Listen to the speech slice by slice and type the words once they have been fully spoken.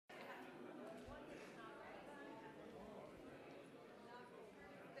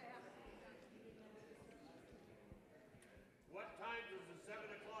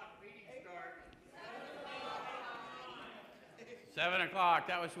7 o'clock.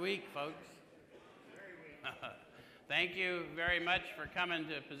 That was weak, folks. Thank you very much for coming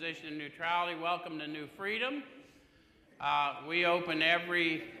to Position of Neutrality. Welcome to New Freedom. We open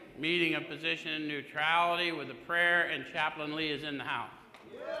every meeting of Position of Neutrality with a prayer, and Chaplain Lee is in the house.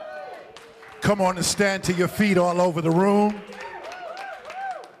 Come on and stand to your feet all over the room.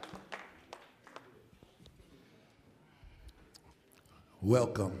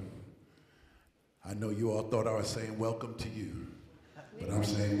 Welcome. I know you all thought I was saying welcome to you, but I'm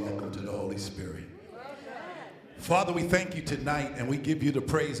saying welcome to the Holy Spirit. Father, we thank you tonight, and we give you the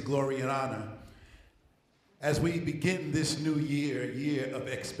praise, glory, and honor. As we begin this new year, a year of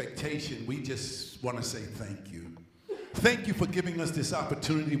expectation, we just want to say thank you. Thank you for giving us this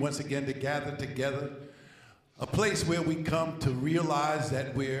opportunity once again to gather together, a place where we come to realize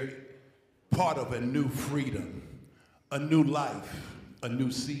that we're part of a new freedom, a new life, a new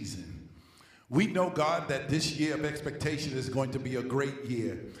season. We know, God, that this year of expectation is going to be a great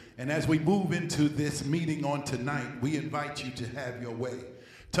year. And as we move into this meeting on tonight, we invite you to have your way.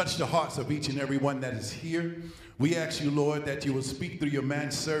 Touch the hearts of each and every one that is here. We ask you, Lord, that you will speak through your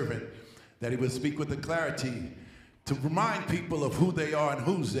manservant, that he will speak with the clarity to remind people of who they are and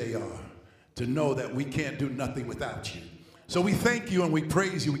whose they are, to know that we can't do nothing without you. So we thank you and we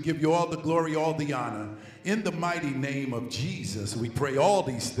praise you. We give you all the glory, all the honor. In the mighty name of Jesus, we pray all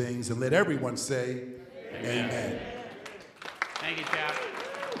these things, and let everyone say, amen. Amen. Thank you, Chap.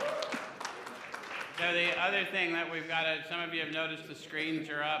 So the other thing that we've got, some of you have noticed the screens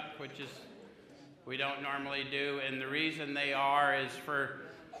are up, which is we don't normally do, and the reason they are is for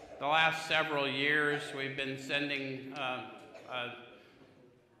the last several years we've been sending a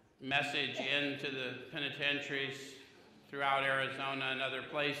message into the penitentiaries throughout Arizona and other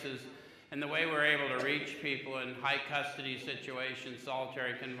places. And the way we're able to reach people in high custody situations,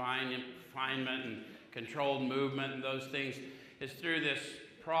 solitary confinement and controlled movement and those things is through this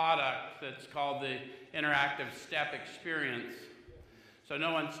product that's called the Interactive Step Experience. So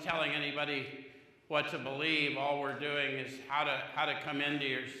no one's telling anybody what to believe. All we're doing is how to come into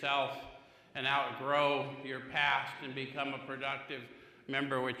yourself and outgrow your past and become a productive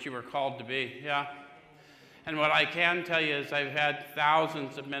member, which you were called to be. Yeah? And what I can tell you is I've had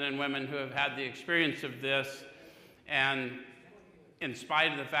thousands of men and women who have had the experience of this, and in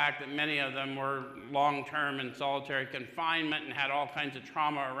spite of the fact that many of them were long-term in solitary confinement and had all kinds of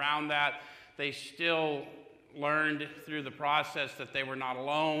trauma around that, they still learned through the process that they were not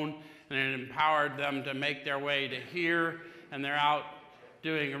alone, and it empowered them to make their way to here, and they're out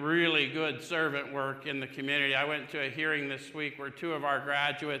doing really good servant work in the community. I went to a hearing this week where two of our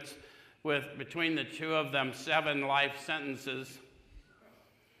graduates, with between the two of them 7 life sentences,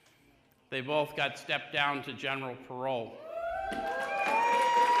 they both got stepped down to general parole. So,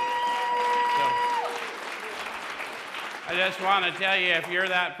 I just want to tell you, if you're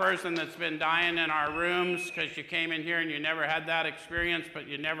that person that's been dying in our rooms because you came in here and you never had that experience, but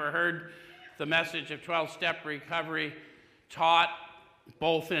you never heard the message of 12-step recovery taught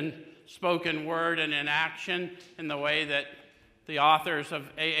both in spoken word and in action in the way that the authors of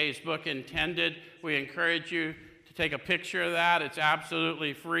AA's book intended, we encourage you to take a picture of that. It's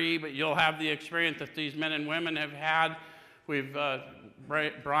absolutely free, but you'll have the experience that these men and women have had.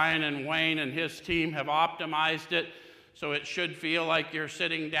 Brian and Wayne and his team have optimized it, so it should feel like you're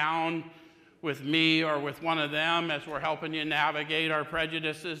sitting down with me or with one of them as we're helping you navigate our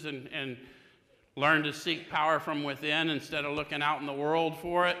prejudices and learn to seek power from within instead of looking out in the world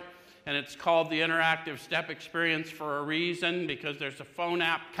for it. And it's called the Interactive Step Experience for a reason, because there's a phone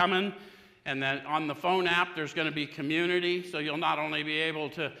app coming, and then on the phone app there's going to be community, so you'll not only be able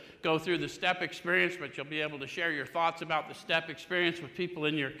to go through the step experience, but you'll be able to share your thoughts about the step experience with people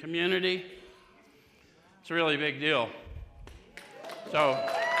in your community. It's a really big deal. So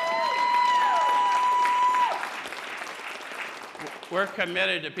we're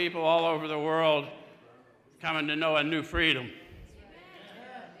committed to people all over the world coming to know a new freedom.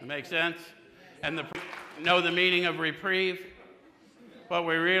 That makes sense? And know the meaning of reprieve? What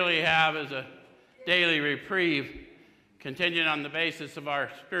we really have is a daily reprieve contingent on the basis of our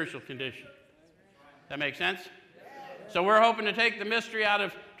spiritual condition. That make sense? So we're hoping to take the mystery out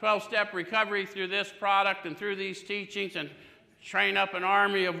of 12-step recovery through this product and through these teachings and train up an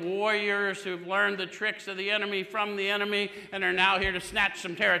army of warriors who've learned the tricks of the enemy from the enemy and are now here to snatch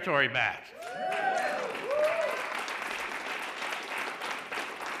some territory back.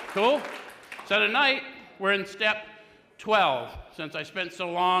 Cool? So tonight, we're in step 12. Since I spent so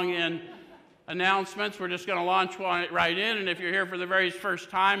long in announcements, we're just going to launch right in. And if you're here for the very first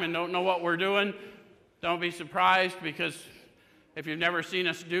time and don't know what we're doing, don't be surprised, because if you've never seen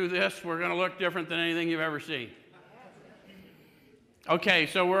us do this, we're going to look different than anything you've ever seen. Okay,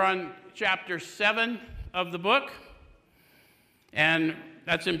 so we're on chapter 7 of the book, and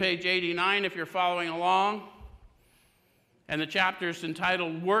that's in page 89 if you're following along. And the chapter is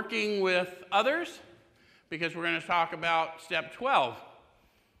entitled Working with Others, because we're going to talk about step 12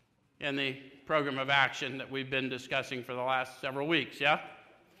 in the program of action that we've been discussing for the last several weeks, yeah?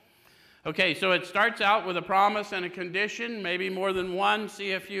 Okay, so it starts out with a promise and a condition, maybe more than one.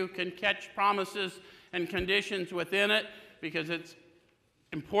 See if you can catch promises and conditions within it, because it's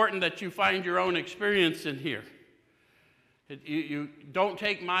important that you find your own experience in here. You don't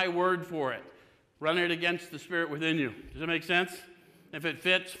take my word for it. Run it against the spirit within you. Does that make sense? If it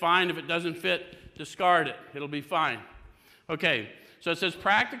fits, fine. If it doesn't fit, discard it. It'll be fine. Okay, so it says,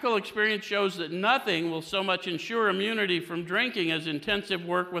 practical experience shows that nothing will so much ensure immunity from drinking as intensive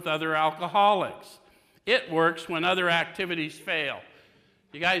work with other alcoholics. It works when other activities fail.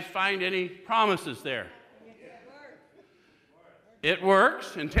 You guys find any promises there? It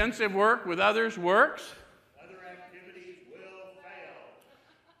works. Intensive work with others works. Other activities will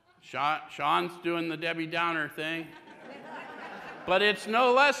fail. Sean's doing the Debbie Downer thing. But it's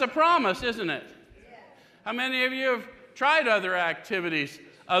no less a promise, isn't it? How many of you have tried other activities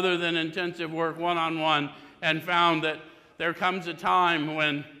other than intensive work one-on-one and found that there comes a time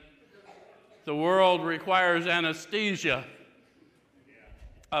when the world requires anesthesia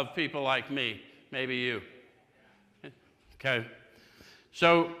of people like me, maybe you? Okay.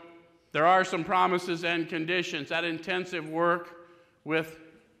 So there are some promises and conditions. That intensive work with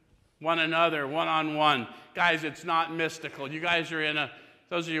one another, one-on-one. Guys, it's not mystical. You guys are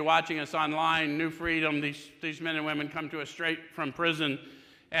those of you watching us online, New Freedom, these men and women come to us straight from prison.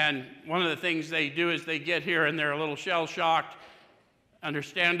 And one of the things they do is they get here and they're a little shell-shocked,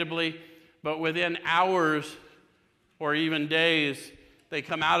 understandably. But within hours or even days, they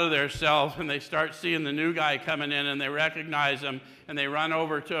come out of their cells and they start seeing the new guy coming in and they recognize him and they run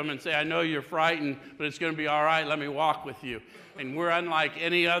over to him and say, I know you're frightened, but it's going to be all right. Let me walk with you. And we're unlike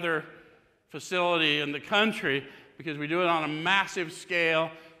any other facility in the country because we do it on a massive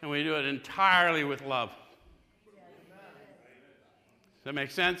scale and we do it entirely with love. Does that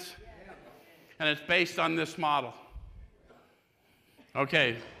make sense? And it's based on this model.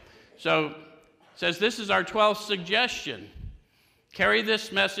 Okay, so it says this is our 12th suggestion. Carry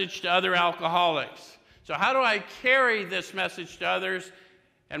this message to other alcoholics. So how do I carry this message to others?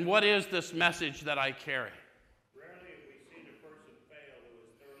 And what is this message that I carry? Rarely have we seen a person fail who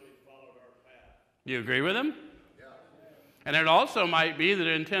has thoroughly followed our path. Do you agree with him? Yeah. And it also might be that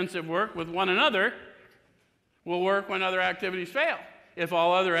intensive work with one another will work when other activities fail, if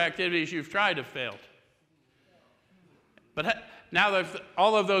all other activities you've tried have failed. But now that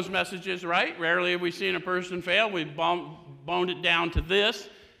all of those messages, right? Rarely have we seen a person fail. We've boned it down to this.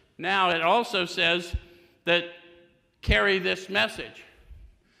 Now it also says that carry this message.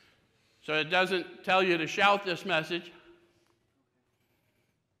 So it doesn't tell you to shout this message.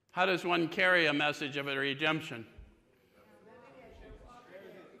 How does one carry a message of a redemption?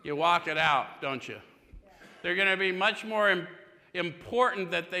 You walk it out, don't you? They're going to be much more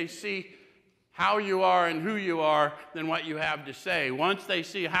important that they see how you are and who you are than what you have to say. Once they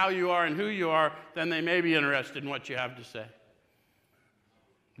see how you are and who you are, then they may be interested in what you have to say.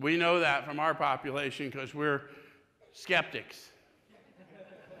 We know that from our population because we're skeptics.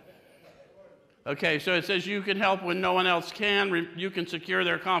 Okay, so it says you can help when no one else can. You can secure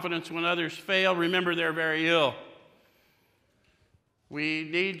their confidence when others fail. Remember, they're very ill. We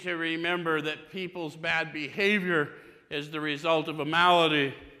need to remember that people's bad behavior is the result of a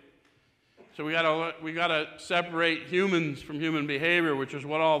malady. So we got to separate humans from human behavior, which is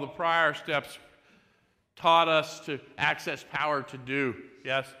what all the prior steps taught us to access power to do.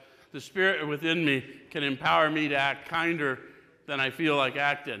 Yes, the spirit within me can empower me to act kinder than I feel like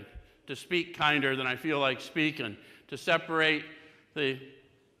acting, to speak kinder than I feel like speaking, to separate the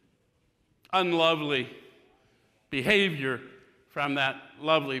unlovely behavior from that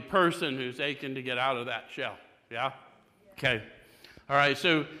lovely person who's aching to get out of that shell. Yeah? Okay. All right,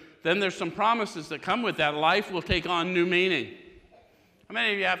 so then there's some promises that come with that. Life will take on new meaning. How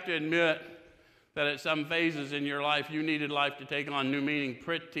many of you have to admit that at some phases in your life you needed life to take on new meaning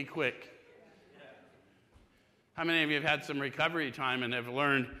pretty quick? How many of you have had some recovery time and have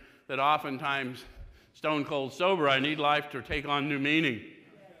learned that oftentimes, stone cold sober, I need life to take on new meaning?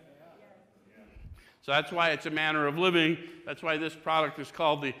 So that's why it's a manner of living. That's why this product is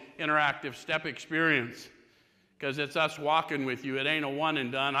called the Interactive Step Experience, because it's us walking with you. It ain't a one and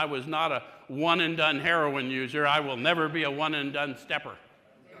done. I was not a one and done heroin user. I will never be a one and done stepper.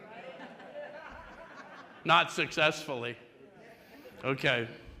 Not successfully. Okay.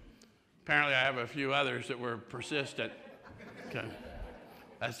 Apparently I have a few others that were persistent. Okay.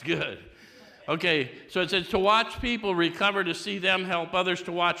 That's good. Okay, so it says to watch people recover, to see them help others,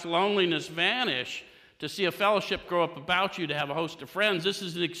 to watch loneliness vanish, to see a fellowship grow up about you, to have a host of friends. This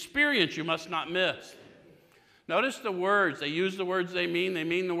is an experience you must not miss. Notice the words. They use the words they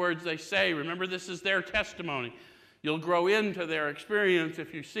mean the words they say. Remember, this is their testimony. You'll grow into their experience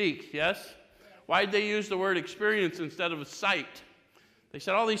if you seek, yes? Why did they use the word experience instead of a sight? They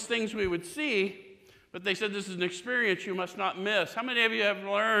said all these things we would see, but they said this is an experience you must not miss. How many of you have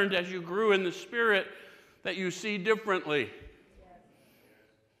learned as you grew in the Spirit that you see differently?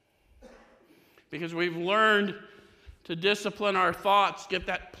 Because we've learned to discipline our thoughts, get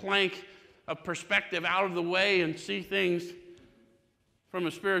that plank of perspective out of the way and see things from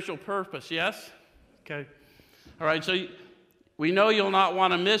a spiritual purpose, yes? Okay. All right, so we know you'll not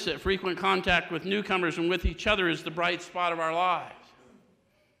want to miss it. Frequent contact with newcomers and with each other is the bright spot of our lives.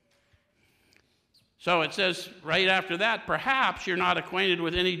 So it says right after that, perhaps you're not acquainted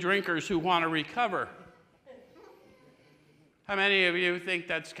with any drinkers who want to recover. How many of you think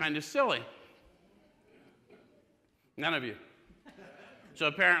that's kind of silly? None of you. So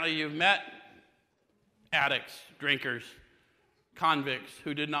apparently you've met addicts, drinkers, convicts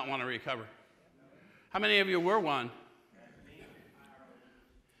who did not want to recover. How many of you were one?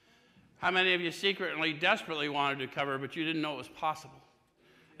 How many of you secretly, desperately wanted to recover, but you didn't know it was possible?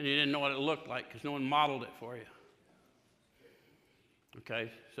 And you didn't know what it looked like because no one modeled it for you.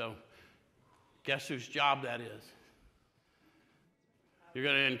 Okay, so guess whose job that is? You're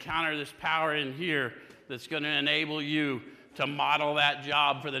going to encounter this power in here that's going to enable you to model that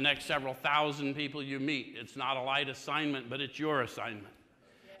job for the next several thousand people you meet. It's not a light assignment, but it's your assignment.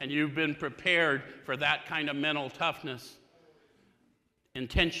 And you've been prepared for that kind of mental toughness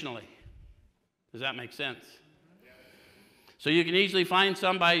intentionally. Does that make sense? So you can easily find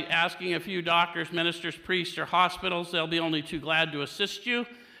some by asking a few doctors, ministers, priests, or hospitals. They'll be only too glad to assist you.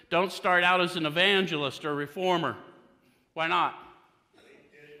 Don't start out as an evangelist or reformer. Why not?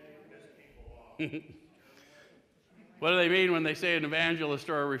 What do they mean when they say an evangelist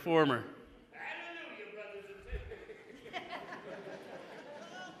or a reformer?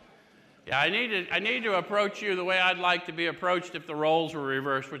 Yeah, I need to approach you the way I'd like to be approached if the roles were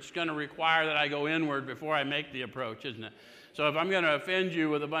reversed, which is going to require that I go inward before I make the approach, isn't it? So if I'm going to offend you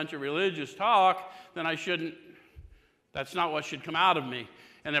with a bunch of religious talk, then I shouldn't, that's not what should come out of me.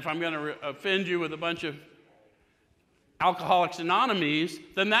 And if I'm going to offend you with a bunch of Alcoholics Anonymous,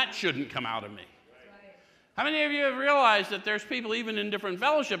 then that shouldn't come out of me. How many of you have realized that there's people even in different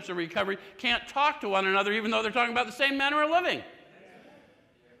fellowships of recovery can't talk to one another even though they're talking about the same manner of living?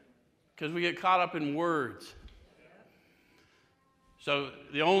 Because we get caught up in words. So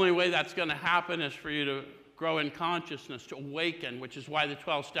the only way that's going to happen is for you to grow in consciousness, to awaken, which is why the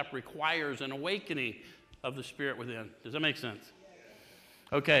 12-step requires an awakening of the Spirit within. Does that make sense?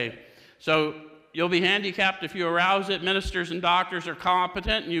 Okay, so you'll be handicapped if you arouse it. Ministers and doctors are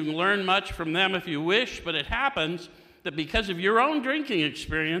competent, and you can learn much from them if you wish, but it happens that because of your own drinking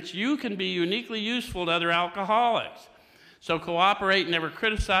experience, you can be uniquely useful to other alcoholics. So cooperate, never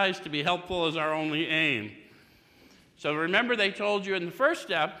criticize. To be helpful is our only aim. So remember they told you in the first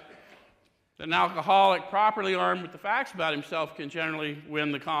step that an alcoholic properly armed with the facts about himself can generally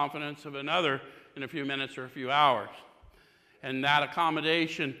win the confidence of another in a few minutes or a few hours. And that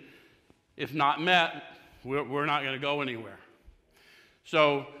accommodation, if not met, we're not going to go anywhere.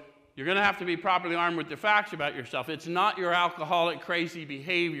 So you're going to have to be properly armed with the facts about yourself. It's not your alcoholic crazy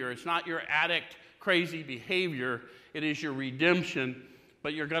behavior. It's not your addict crazy behavior. It is your redemption.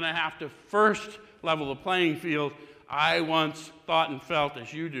 But you're going to have to first level the playing field. I once thought and felt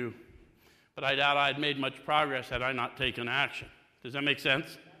as you do, but I doubt I'd made much progress had I not taken action. Does that make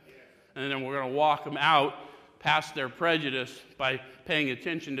sense? And then we're going to walk them out past their prejudice by paying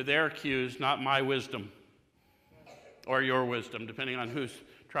attention to their cues, not my wisdom or your wisdom, depending on who's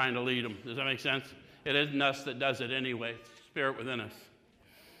trying to lead them. Does that make sense? It isn't us that does it anyway. It's the Spirit within us.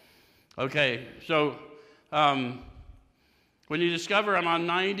 Okay, so when you discover, I'm on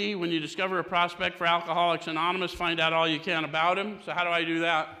 90, when you discover a prospect for Alcoholics Anonymous, find out all you can about him. So how do I do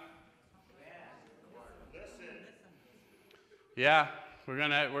that? Yeah, we're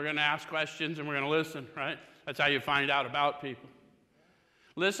gonna ask questions and we're gonna listen, right? That's how you find out about people.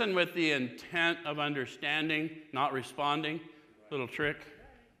 Listen with the intent of understanding, not responding. Little trick.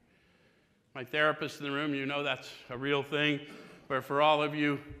 My therapist in the room, you know that's a real thing. But for all of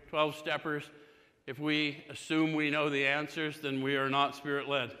you 12-steppers, if we assume we know the answers, then we are not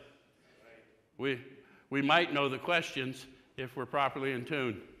Spirit-led. We might know the questions if we're properly in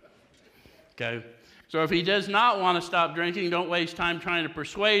tune. Okay? So if he does not want to stop drinking, don't waste time trying to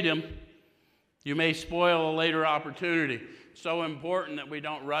persuade him. You may spoil a later opportunity. so important that we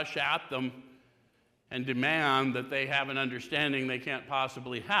don't rush at them and demand that they have an understanding they can't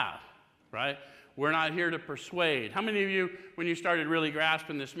possibly have, right? We're not here to persuade. How many of you, when you started really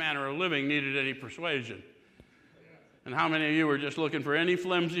grasping this manner of living, needed any persuasion? And how many of you were just looking for any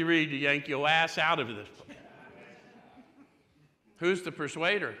flimsy reed to yank your ass out of this place? Who's the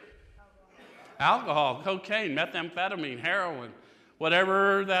persuader? Alcohol, cocaine, methamphetamine, heroin,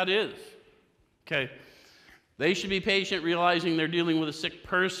 whatever that is. Okay. They should be patient, realizing they're dealing with a sick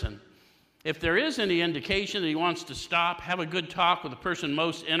person. If there is any indication that he wants to stop, have a good talk with the person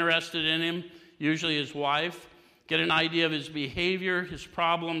most interested in him, usually his wife. Get an idea of his behavior, his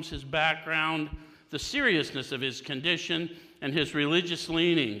problems, his background, the seriousness of his condition, and his religious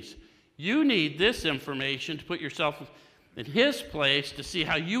leanings. You need this information to put yourself in his place to see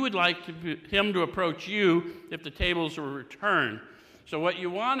how you would like him to approach you if the tables were returned. So what you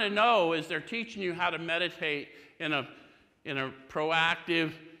want to know is they're teaching you how to meditate in a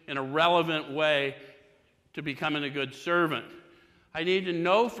proactive, in a relevant way to becoming a good servant. I need to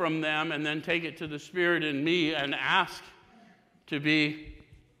know from them and then take it to the Spirit in me and ask to be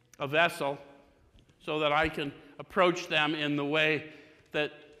a vessel so that I can approach them in the way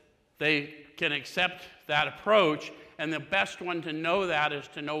that they can accept that approach. And the best one to know that is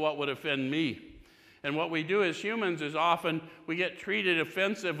to know what would offend me. And what we do as humans is often we get treated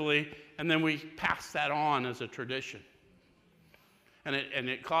offensively and then we pass that on as a tradition. And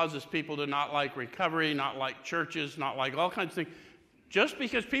it causes people to not like recovery, not like churches, not like all kinds of things. Just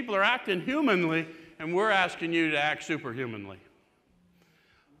because people are acting humanly and we're asking you to act superhumanly.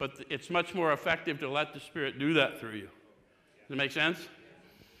 But it's much more effective to let the Spirit do that through you. Does that make sense?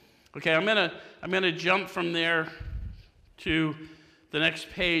 Okay, I'm gonna jump from there to the next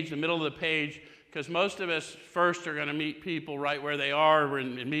page, the middle of the page, because most of us first are going to meet people right where they are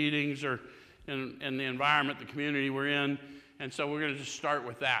in meetings or in the environment, the community we're in. And so we're going to just start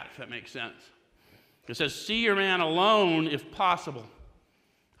with that, if that makes sense. It says, see your man alone if possible.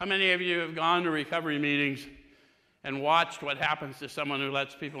 How many of you have gone to recovery meetings and watched what happens to someone who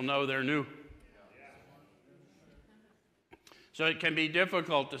lets people know they're new? So it can be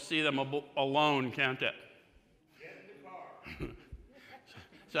difficult to see them alone, can't it?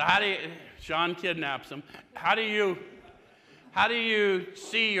 So how do you, Sean kidnaps him. How do you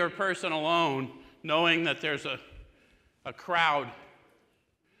see your person alone knowing that there's a crowd?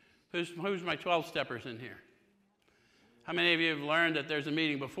 Who's my 12-steppers in here? How many of you have learned that there's a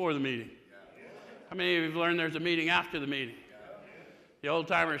meeting before the meeting? How many of you have learned there's a meeting after the meeting? The old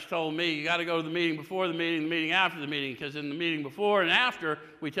timers told me you got to go to the meeting before the meeting after the meeting, because in the meeting before and after,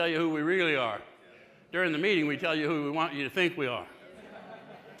 we tell you who we really are. During the meeting, we tell you who we want you to think we are.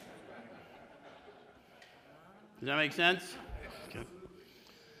 Does that make sense?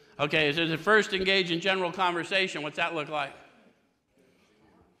 Okay, so the first engage in general conversation. What's that look like?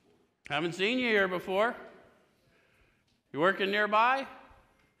 Haven't seen you here before. You working nearby?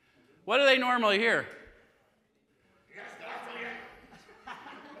 What do they normally hear?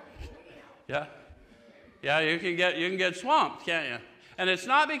 Yeah? Yeah, you can get swamped, can't you? And it's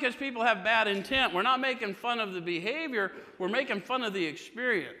not because people have bad intent. We're not making fun of the behavior. We're making fun of the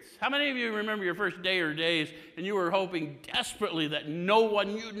experience. How many of you remember your first day or days and you were hoping desperately that no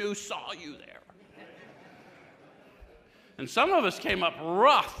one you knew saw you there? And some of us came up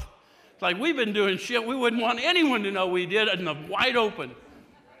rough. It's like we've been doing shit we wouldn't want anyone to know we did in the wide open.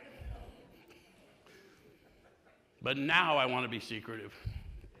 But now I want to be secretive.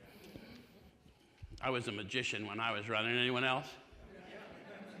 I was a magician when I was running. Anyone else?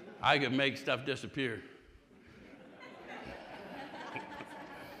 I could make stuff disappear.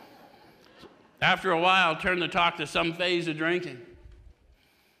 After a while, turn the talk to some phase of drinking.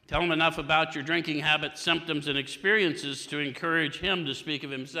 Tell him enough about your drinking habits, symptoms, and experiences to encourage him to speak of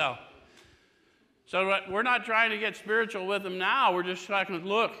himself. So we're not trying to get spiritual with him now. We're just talking,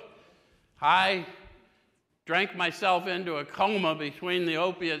 look, I drank myself into a coma between the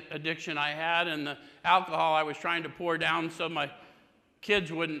opiate addiction I had and the alcohol I was trying to pour down so my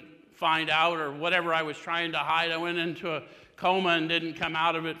kids wouldn't find out, or whatever I was trying to hide. I went into a coma and didn't come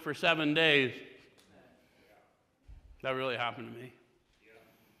out of it for 7 days. That really happened to me.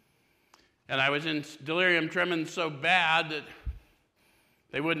 And I was in delirium tremens so bad that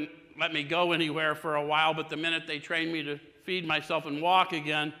they wouldn't let me go anywhere for a while, but the minute they trained me to feed myself and walk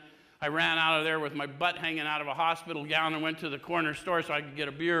again, I ran out of there with my butt hanging out of a hospital gown and went to the corner store so I could get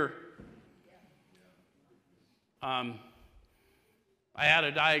a beer. I had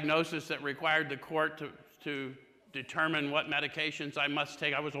a diagnosis that required the court to determine what medications I must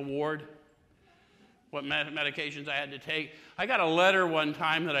take. I was a ward. What medications I had to take. I got a letter one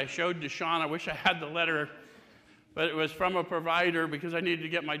time that I showed to Sean. I wish I had the letter But it was from a provider because I needed to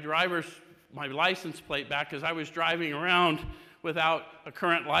get my license plate back because I was driving around without a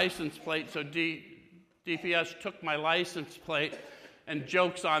current license plate. So DPS took my license plate, and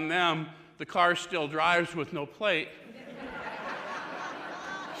joke's on them, the car still drives with no plate.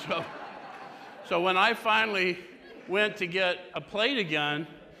 So when I finally went to get a plate again,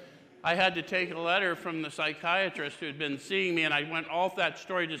 I had to take a letter from the psychiatrist who had been seeing me, and I went off that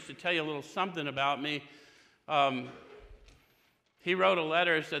story just to tell you a little something about me. He wrote a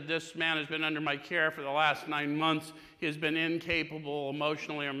letter and said, this man has been under my care for the last 9 months. He has been incapable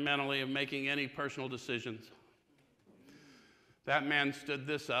emotionally or mentally of making any personal decisions. That man stood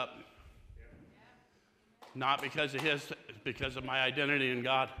this up. Not because of his, because of my identity in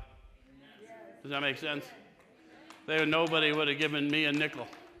God. Does that make sense? Nobody would have given me a nickel.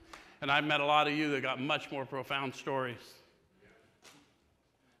 And I've met a lot of you that got much more profound stories.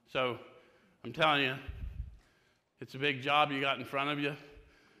 So I'm telling you, it's a big job you got in front of you,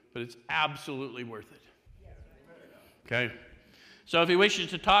 but it's absolutely worth it. Okay? So if he wishes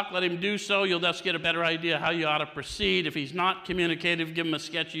to talk, let him do so. You'll thus get a better idea how you ought to proceed. If he's not communicative, give him a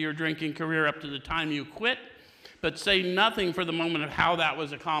sketch of your drinking career up to the time you quit, but say nothing for the moment of how that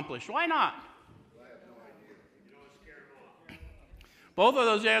was accomplished. Why not? Both of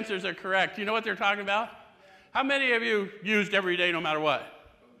those answers are correct. You know what they're talking about? How many of you used every day no matter what?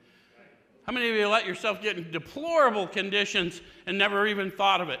 How many of you let yourself get in deplorable conditions and never even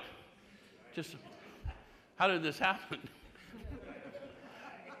thought of it? Just, how did this happen?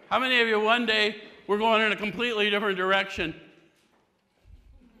 How many of you one day were going in a completely different direction?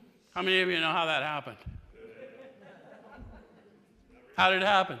 How many of you know how that happened? How did it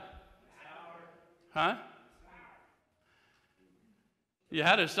happen? Huh? You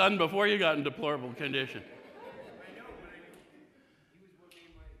had a son before you got in deplorable condition.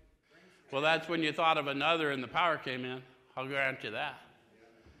 Well, that's when you thought of another and the power came in. I'll grant you that.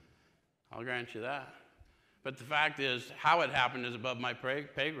 I'll grant you that. But the fact is, how it happened is above my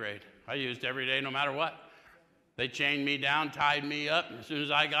pay grade. I used every day no matter what. They chained me down, tied me up. And as soon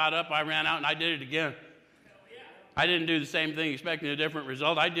as I got up, I ran out and I did it again. I didn't do the same thing expecting a different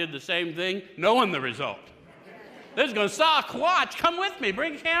result. I did the same thing knowing the result. This is going to suck. Watch. Come with me.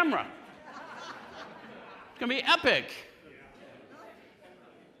 Bring a camera. It's going to be epic.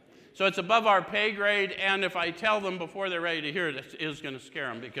 So it's above our pay grade, and if I tell them before they're ready to hear it, it is going to scare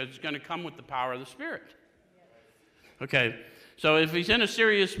them because it's going to come with the power of the Spirit. Okay, so if he's in a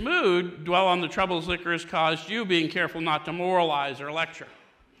serious mood, dwell on the troubles liquor has caused you, being careful not to moralize or lecture.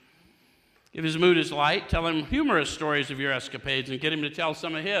 If his mood is light, tell him humorous stories of your escapades and get him to tell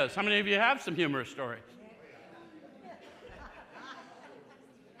some of his. How many of you have some humorous stories?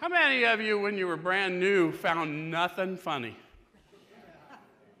 How many of you, when you were brand new, found nothing funny?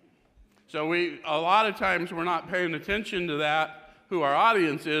 So a lot of times we're not paying attention to that, who our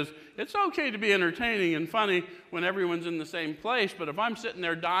audience is. It's okay to be entertaining and funny when everyone's in the same place, but if I'm sitting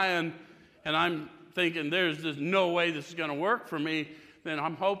there dying and I'm thinking there's just no way this is going to work for me, then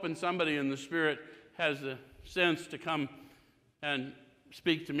I'm hoping somebody in the Spirit has the sense to come and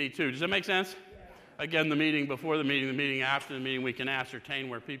speak to me too. Does that make sense? Yeah. Again, the meeting before the meeting after the meeting, we can ascertain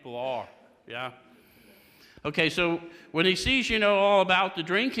where people are. Yeah? Okay, so when he sees you know all about the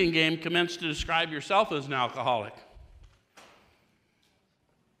drinking game, commence to describe yourself as an alcoholic.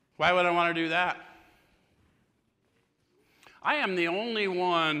 Why would I want to do that? I am the only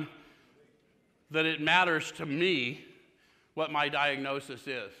one that it matters to me what my diagnosis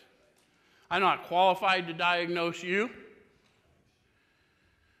is. I'm not qualified to diagnose you.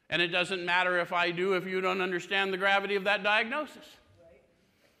 And it doesn't matter if I do if you don't understand the gravity of that diagnosis.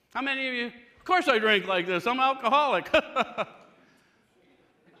 How many of you, of course I drink like this, I'm alcoholic.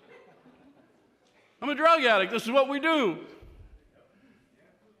 I'm a drug addict, this is what we do.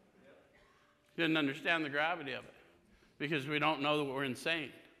 Didn't understand the gravity of it because we don't know that we're insane.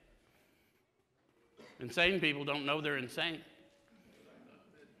 Insane people don't know they're insane.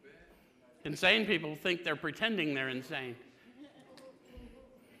 Insane people think they're pretending they're insane.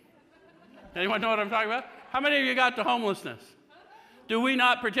 Anyone know what I'm talking about? How many of you got to homelessness? Do we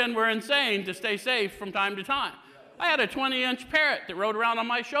not pretend we're insane to stay safe from time to time? I had a 20-inch parrot that rode around on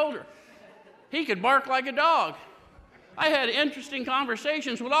my shoulder. He could bark like a dog. I had interesting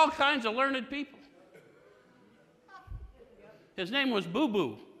conversations with all kinds of learned people. His name was Boo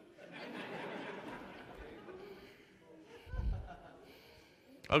Boo.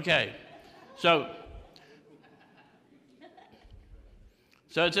 Okay, so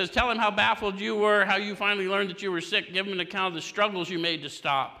it says, tell him how baffled you were, how you finally learned that you were sick. Give him an account of the struggles you made to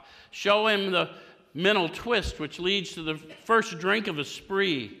stop. Show him the mental twist which leads to the first drink of a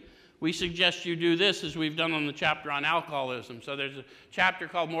spree. we suggest you do this, as we've done on the chapter on alcoholism. So there's a chapter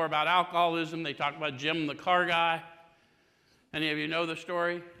called More About Alcoholism. They talk about Jim the car guy. Any of you know the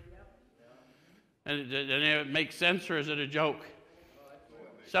story? And it makes sense, or is it a joke?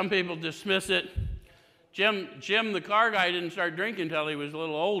 Some people dismiss it. Jim the car guy didn't start drinking until he was a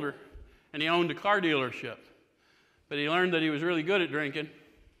little older, and he owned a car dealership. But he learned that he was really good at drinking,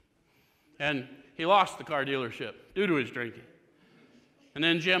 and he lost the car dealership due to his drinking. And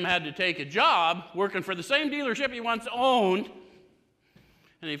then Jim had to take a job working for the same dealership he once owned,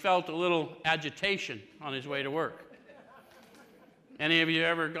 and he felt a little agitation on his way to work. Any of you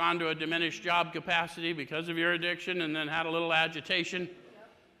ever gone to a diminished job capacity because of your addiction and then had a little agitation?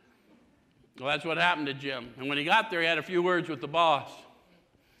 Well, that's what happened to Jim. And when he got there, he had a few words with the boss.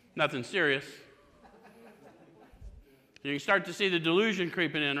 Nothing serious. You can start to see the delusion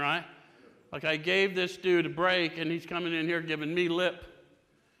creeping in, right? Like, I gave this dude a break, and he's coming in here giving me lip.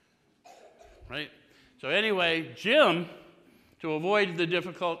 Right? So anyway, Jim, to avoid the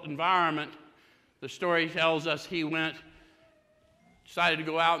difficult environment, the story tells us he decided to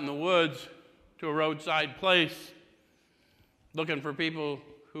go out in the woods to a roadside place looking for people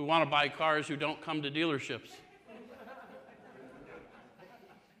who want to buy cars who don't come to dealerships.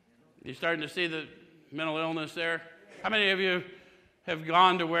 You starting to see the mental illness there? How many of you have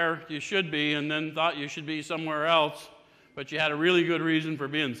gone to where you should be and then thought you should be somewhere else, but you had a really good reason for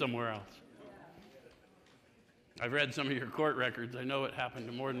being somewhere else? I've read some of your court records. I know it happened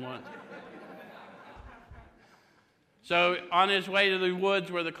to more than once. So on his way to the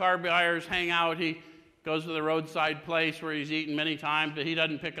woods where the car buyers hang out, he goes to the roadside place where he's eaten many times, but he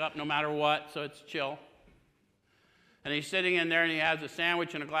doesn't pick up no matter what, so it's chill. And he's sitting in there, and he has a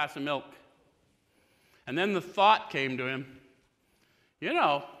sandwich and a glass of milk. And then the thought came to him, you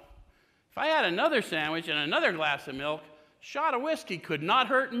know, if I had another sandwich and another glass of milk, a shot of whiskey could not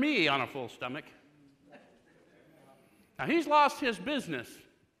hurt me on a full stomach. Now, he's lost his business.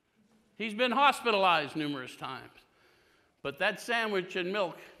 He's been hospitalized numerous times. But that sandwich and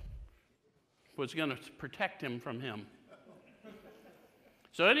milk was going to protect him from him.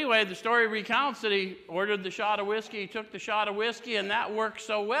 So anyway, the story recounts that he ordered the shot of whiskey, he took the shot of whiskey, and that worked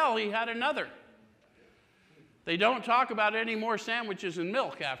so well, he had another. They don't talk about any more sandwiches and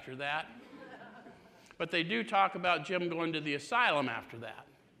milk after that, but they do talk about Jim going to the asylum after that.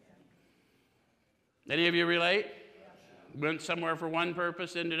 Any of you relate? Went somewhere for one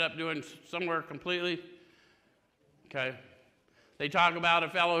purpose, ended up doing somewhere completely. Okay. They talk about a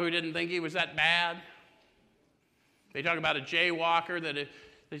fellow who didn't think he was that bad. They talk about a jaywalker that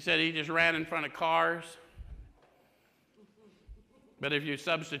they said he just ran in front of cars. But if you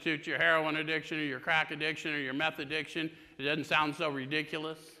substitute your heroin addiction or your crack addiction or your meth addiction, it doesn't sound so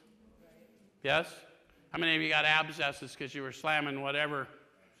ridiculous. Yes? How many of you got abscesses because you were slamming whatever?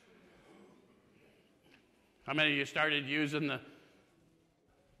 How many of you started using the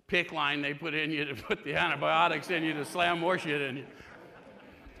pick line they put in you to put the antibiotics in you to slam more shit in you?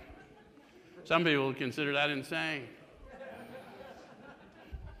 Some people would consider that insane.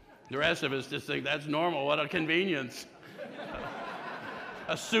 The rest of us just think that's normal. What a convenience.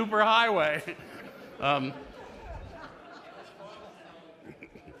 A super highway.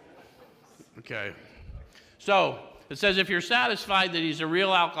 Okay. So it says, if you're satisfied that he's a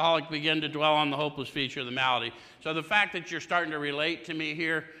real alcoholic, begin to dwell on the hopeless feature of the malady. So the fact that you're starting to relate to me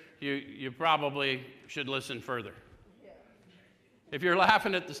here, you probably should listen further. If you're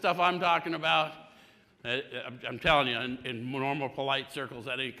laughing at the stuff I'm talking about, I'm telling you, in normal, polite circles,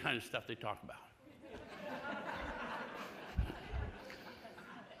 that ain't kind of stuff they talk about.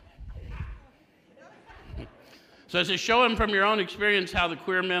 So it says, show him from your own experience how the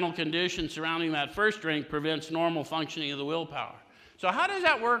queer mental condition surrounding that first drink prevents normal functioning of the willpower. So how does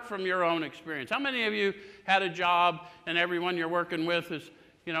that work from your own experience? How many of you had a job and everyone you're working with is,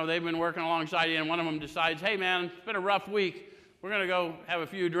 you know, they've been working alongside you and one of them decides, hey man, it's been a rough week. We're going to go have a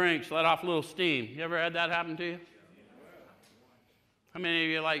few drinks, let off a little steam. You ever had that happen to you? How many of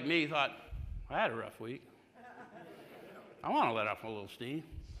you, like me, thought, I had a rough week. I want to let off a little steam.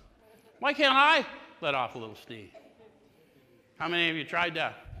 Why can't I let off a little steam? How many of you tried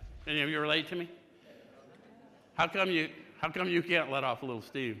that? Any of you relate to me? How come you can't let off a little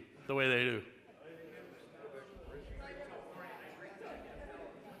steam the way they do?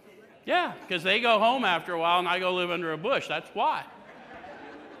 Yeah, because they go home after a while and I go live under a bush. That's why.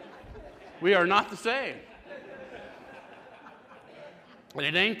 We are not the same. And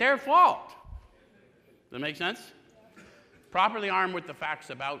it ain't their fault. Does that make sense? Properly armed with the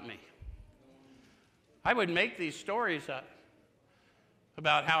facts about me. I would make these stories up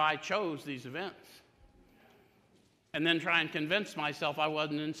about how I chose these events. and then try and convince myself I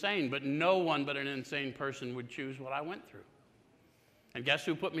wasn't insane. But no one but an insane person would choose what I went through. And guess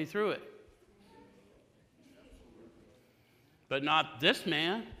who put me through it? But not this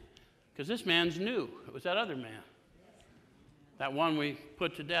man, because this man's new. It was that other man. That one we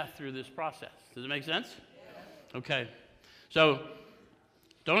put to death through this process. Does it make sense? Okay. So,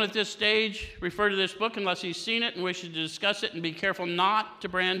 don't at this stage refer to this book unless he's seen it and wishes to discuss it, and be careful not to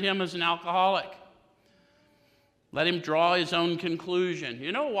brand him as an alcoholic. Let him draw his own conclusion.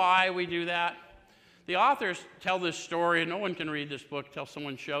 You know why we do that? The authors tell this story, and no one can read this book till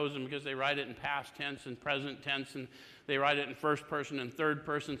someone shows them, because they write it in past tense and present tense, and they write it in first person and third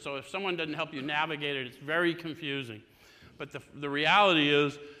person. So if someone doesn't help you navigate it, it's very confusing. But the reality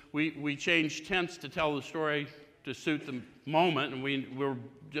is we change tense to tell the story to suit the moment, and we're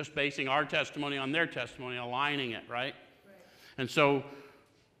just basing our testimony on their testimony, aligning it, right? And so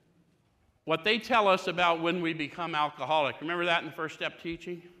what they tell us about when we become alcoholic, remember that in the first step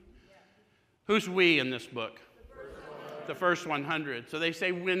teaching? Who's we in this book? The first 100. So they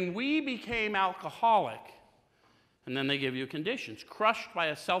say when we became alcoholic, and then they give you conditions. Crushed by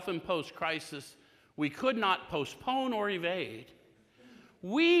a self-imposed crisis we could not postpone or evade,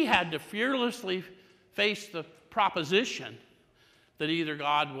 we had to fearlessly face the proposition that either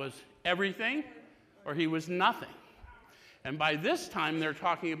God was everything or he was nothing. And by this time, they're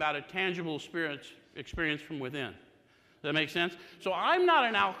talking about a tangible experience from within. Does that make sense? So I'm not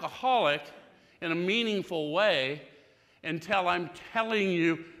an alcoholic in a meaningful way until I'm telling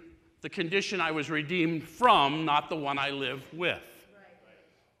you the condition I was redeemed from, not the one I live with.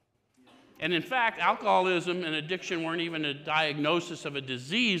 And in fact, alcoholism and addiction weren't even a diagnosis of a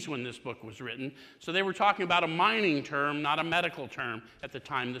disease when this book was written. So they were talking about a mining term, not a medical term, at the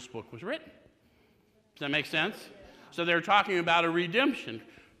time this book was written. Does that make sense? So they're talking about a redemption,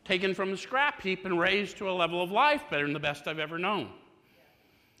 taken from the scrap heap and raised to a level of life better than the best I've ever known.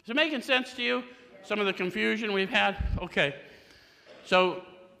 Is it making sense to you? Some of the confusion we've had? Okay. So,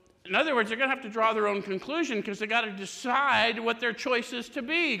 in other words, they're going to have to draw their own conclusion, because they've got to decide what their choice is to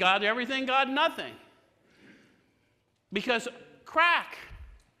be. God everything, God nothing. Because crack,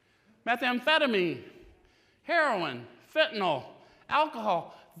 methamphetamine, heroin, fentanyl,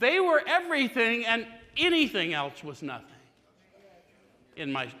 alcohol, they were everything and anything else was nothing.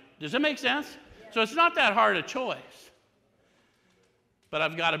 Does that make sense? So it's not that hard a choice. But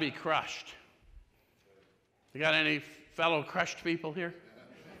I've got to be crushed. You got any fellow crushed people here?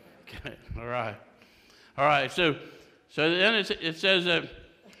 Okay, all right. So then it says,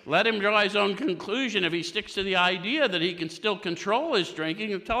 let him draw his own conclusion. If he sticks to the idea that he can still control his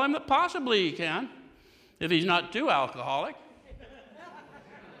drinking, tell him that possibly he can, if he's not too alcoholic.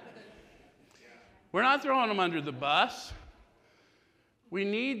 We're not throwing them under the bus. We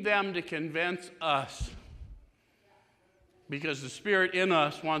need them to convince us, because the Spirit in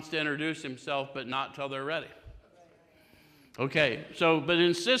us wants to introduce himself, but not till they're ready. Okay, but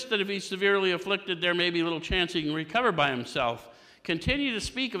insist that if he's severely afflicted, there may be little chance he can recover by himself. Continue to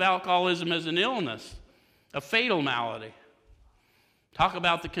speak of alcoholism as an illness, a fatal malady. Talk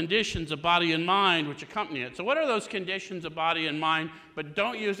about the conditions of body and mind which accompany it. So what are those conditions of body and mind? But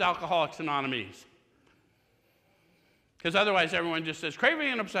don't use Alcoholics Anonymous. Because otherwise everyone just says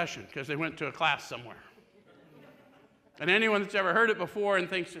craving and obsession, because they went to a class somewhere. And anyone that's ever heard it before and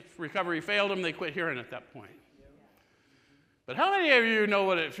thinks recovery failed them, they quit hearing it at that point. But how many of you know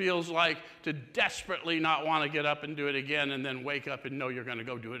what it feels like to desperately not want to get up and do it again, and then wake up and know you're going to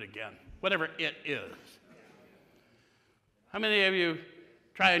go do it again, whatever it is? How many of you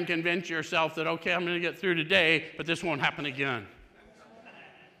try and convince yourself that, okay, I'm going to get through today, but this won't happen again?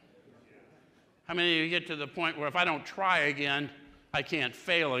 How many of you get to the point where if I don't try again, I can't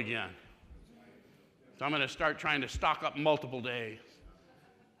fail again? So I'm going to start trying to stock up multiple days.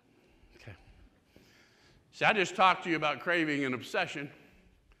 Okay. See, I just talked to you about craving and obsession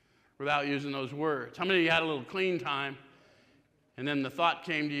without using those words. How many of you had a little clean time, and then the thought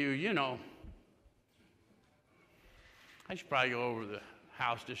came to you, I should probably go over to the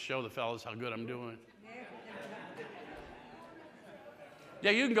house to show the fellas how good I'm doing. Yeah,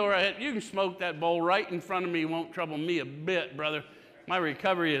 you can go right ahead. You can smoke that bowl right in front of me. It won't trouble me a bit, brother. My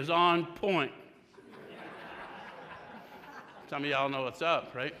recovery is on point. Some of y'all know what's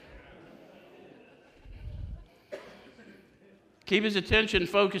up, right? Keep his attention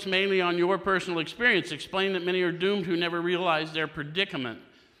focused mainly on your personal experience. Explain that many are doomed who never realize their predicament.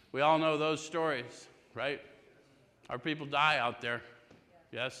 We all know those stories, right? Our people die out there.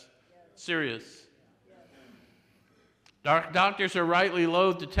 Yes? Serious. Doctors are rightly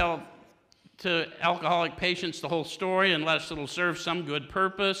loath to tell to alcoholic patients the whole story unless it'll serve some good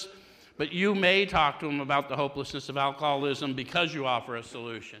purpose. But you may talk to them about the hopelessness of alcoholism because you offer a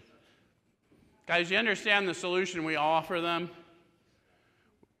solution. Guys, you understand the solution we offer them?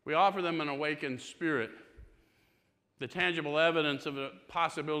 We offer them an awakened spirit. The tangible evidence of a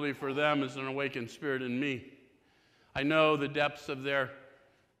possibility for them is an awakened spirit in me. I know the depths of their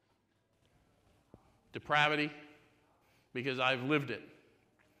depravity because I've lived it.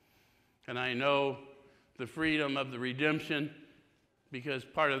 And I know the freedom of the redemption because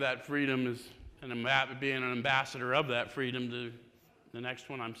part of that freedom is being an ambassador of that freedom to the next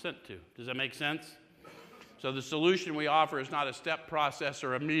one I'm sent to. Does that make sense? So the solution we offer is not a step process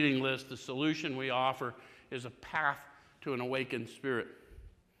or a meeting list. The solution we offer is a path to an awakened spirit.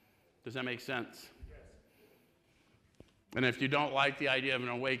 Does that make sense? And if you don't like the idea of an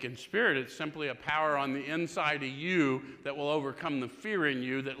awakened spirit, it's simply a power on the inside of you that will overcome the fear in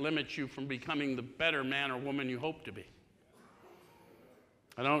you that limits you from becoming the better man or woman you hope to be.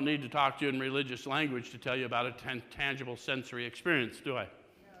 I don't need to talk to you in religious language to tell you about a tangible sensory experience, do I?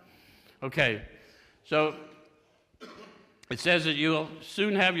 No. Okay, so it says that you'll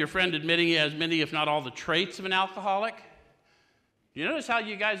soon have your friend admitting he has many, if not all, the traits of an alcoholic. You notice how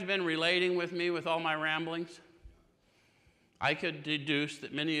you guys have been relating with me with all my ramblings? I could deduce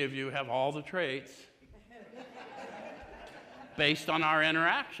that many of you have all the traits based on our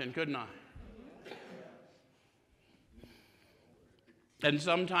interaction, couldn't I? And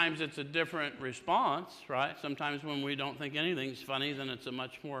sometimes it's a different response, right? Sometimes when we don't think anything's funny, then it's a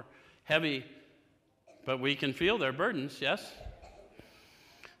much more heavy, but we can feel their burdens, yes?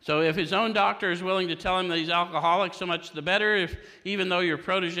 So if his own doctor is willing to tell him that he's alcoholic, so much the better. If even though your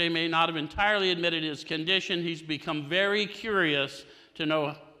protege may not have entirely admitted his condition, he's become very curious to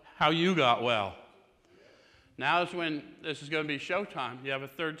know how you got well. Now is when this is going to be showtime. You have a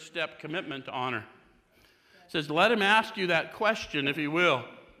third step commitment to honor. It says, let him ask you that question if he will.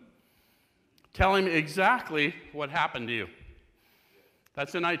 Tell him exactly what happened to you.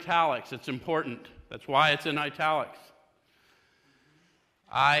 That's in italics. It's important. That's why it's in italics.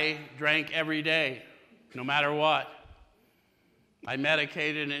 I drank every day, no matter what. I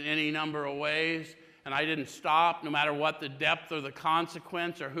medicated in any number of ways, and I didn't stop, no matter what the depth or the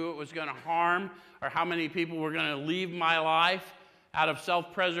consequence or who it was going to harm or how many people were going to leave my life. Out of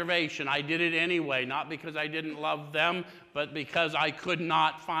self-preservation, I did it anyway, not because I didn't love them, but because I could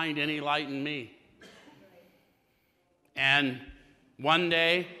not find any light in me. And one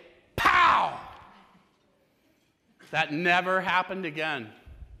day, pow! That never happened again.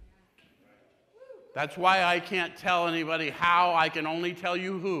 That's why I can't tell anybody how, I can only tell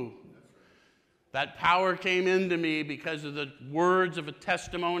you who. That power came into me because of the words of a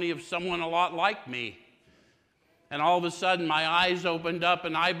testimony of someone a lot like me. And all of a sudden, my eyes opened up,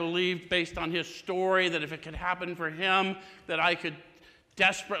 and I believed, based on his story, that if it could happen for him, that I could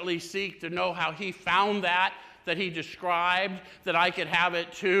desperately seek to know how he found that he described, that I could have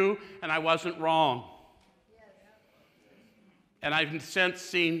it too, and I wasn't wrong. And I've since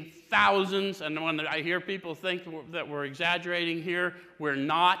seen thousands, and when I hear people think that we're exaggerating here, we're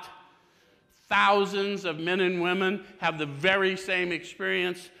not. Thousands of men and women have the very same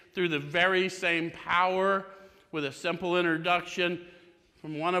experience through the very same power, with a simple introduction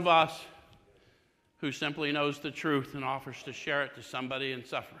from one of us who simply knows the truth and offers to share it to somebody in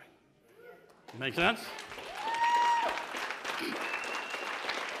suffering. Make sense?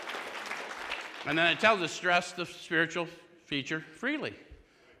 And then it tells us, stress the spiritual feature freely.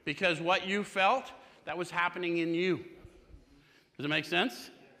 Because what you felt, that was happening in you. Does it make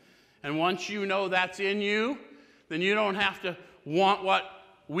sense? And once you know that's in you, then you don't have to want what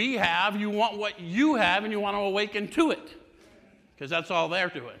we have, you want what you have, and you want to awaken to it. Because that's all there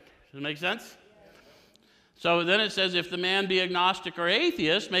to it. Does it make sense? So then it says, if the man be agnostic or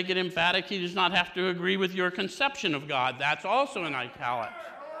atheist, make it emphatic he does not have to agree with your conception of God. That's also in italics.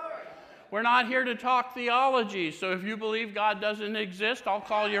 We're not here to talk theology, so if you believe God doesn't exist, I'll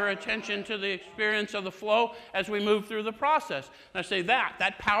call your attention to the experience of the flow as we move through the process. And I say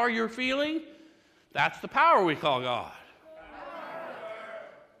that power you're feeling, that's the power we call God.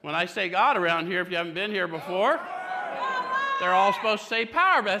 When I say God around here, if you haven't been here before, they're all supposed to say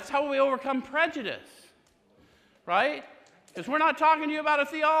power, but that's how we overcome prejudice, right? Because we're not talking to you about a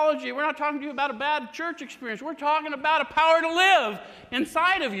theology. We're not talking to you about a bad church experience. We're talking about a power to live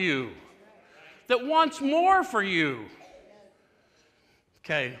inside of you that wants more for you.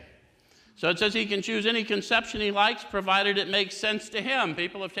 Okay. So it says he can choose any conception he likes, provided it makes sense to him.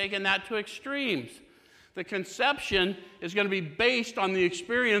 People have taken that to extremes. The conception is going to be based on the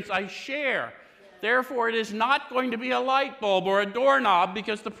experience I share. Therefore, it is not going to be a light bulb or a doorknob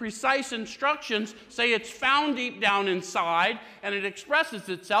because the precise instructions say it's found deep down inside and it expresses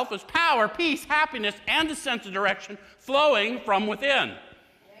itself as power, peace, happiness, and a sense of direction flowing from within.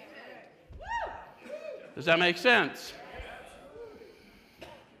 Does that make sense?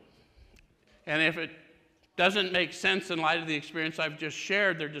 And if it doesn't make sense in light of the experience I've just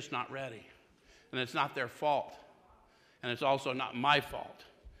shared, they're just not ready. And it's not their fault. And it's also not my fault.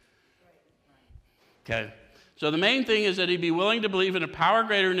 Okay? So the main thing is that he be willing to believe in a power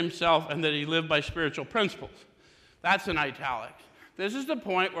greater than himself and that he live by spiritual principles. That's in italics. This is the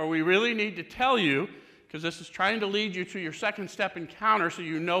point where we really need to tell you, because this is trying to lead you to your second step encounter so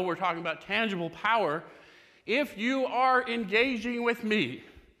you know we're talking about tangible power. If you are engaging with me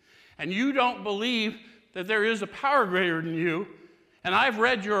and you don't believe that there is a power greater than you, and I've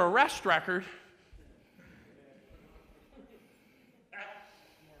read your arrest record,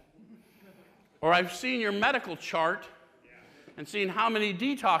 or I've seen your medical chart and seen how many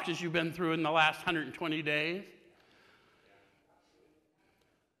detoxes you've been through in the last 120 days,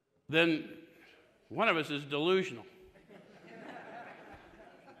 then one of us is delusional.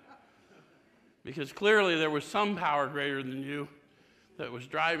 Because clearly there was some power greater than you that was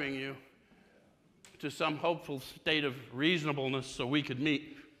driving you to some hopeful state of reasonableness so we could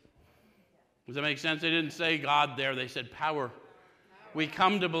meet. Does that make sense? They didn't say God there, they said power. We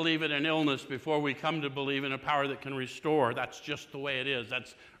come to believe in an illness before we come to believe in a power that can restore. That's just the way it is.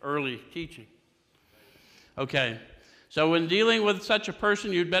 That's early teaching. Okay, so when dealing with such a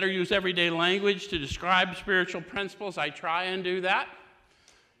person, you'd better use everyday language to describe spiritual principles. I try and do that.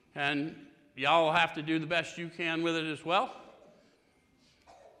 And y'all will have to do the best you can with it as well.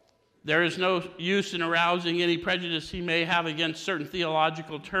 There is no use in arousing any prejudice he may have against certain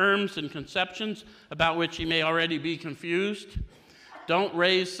theological terms and conceptions about which he may already be confused. Don't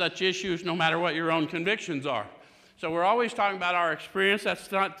raise such issues no matter what your own convictions are. So we're always talking about our experience.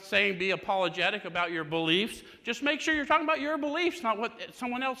 That's not saying be apologetic about your beliefs. Just make sure you're talking about your beliefs, not what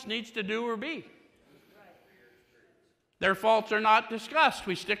someone else needs to do or be. Their faults are not discussed.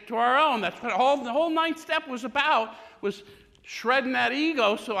 We stick to our own. That's what the whole ninth step was about, was shredding that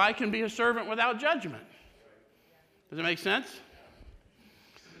ego so I can be a servant without judgment. Does it make sense?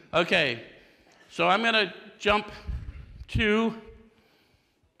 Okay, so I'm going to jump to, what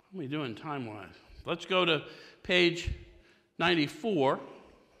are we doing time-wise? Let's go to page 94.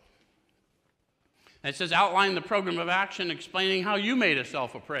 And it says, outline the program of action explaining how you made a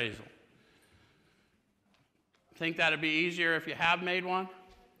self-appraisal. Think that'd be easier if you have made one?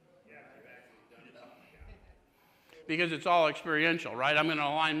 Because it's all experiential, right? I'm going to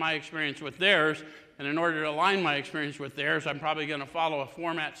align my experience with theirs, and in order to align my experience with theirs, I'm probably going to follow a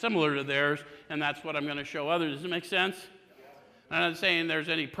format similar to theirs, and that's what I'm going to show others. Does it make sense? I'm not saying there's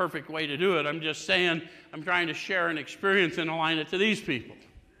any perfect way to do it. I'm just saying I'm trying to share an experience and align it to these people,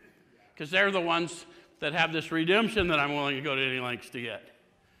 because they're the ones that have this redemption that I'm willing to go to any lengths to get,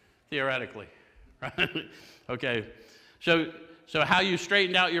 theoretically, right? Okay, so how you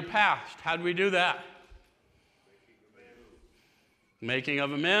straightened out your past. How did we do that? Making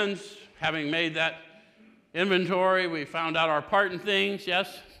of amends. Having made that inventory, we found out our part in things,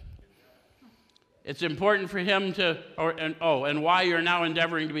 yes? It's important for him to, and why you're now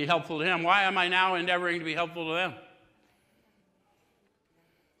endeavoring to be helpful to him. Why am I now endeavoring to be helpful to them?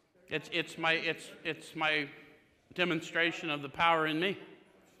 It's my demonstration of the power in me,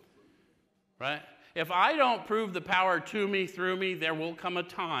 right? If I don't prove the power to me, through me, there will come a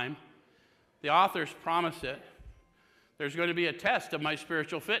time, the authors promise it, there's going to be a test of my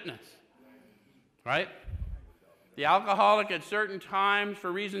spiritual fitness, right? The alcoholic at certain times,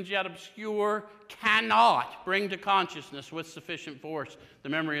 for reasons yet obscure, cannot bring to consciousness with sufficient force the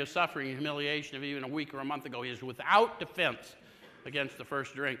memory of suffering and humiliation of even a week or a month ago. He is without defense against the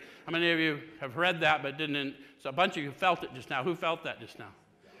first drink. How many of you have read that but didn't? So a bunch of you felt it just now. Who felt that just now?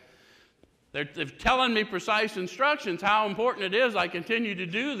 They're telling me precise instructions how important it is I continue to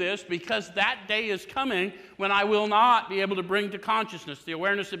do this, because that day is coming when I will not be able to bring to consciousness the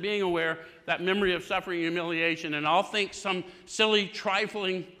awareness of being aware, that memory of suffering and humiliation, and I'll think some silly,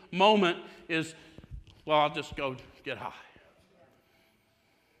 trifling moment is, well, I'll just go get high.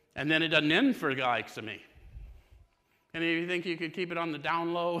 And then it doesn't end for the likes of me. Any of you think you could keep it on the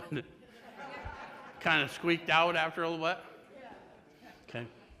down low and it kind of squeaked out after a little bit? Okay.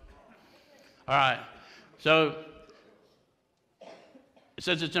 All right, so it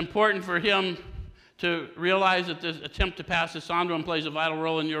says it's important for him to realize that this attempt to pass this on to him plays a vital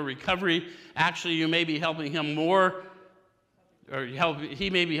role in your recovery. Actually, you may be helping him more, or he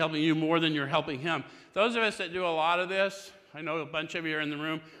may be helping you more than you're helping him. Those of us that do a lot of this, I know a bunch of you are in the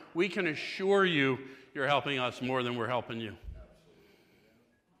room, we can assure you you're helping us more than we're helping you.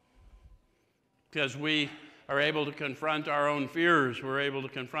 Because we are able to confront our own fears. We're able to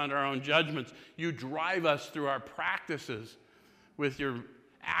confront our own judgments. You drive us through our practices with your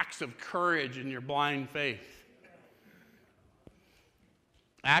acts of courage and your blind faith.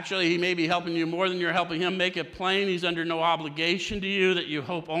 Actually, he may be helping you more than you're helping him. Make it plain he's under no obligation to you, that you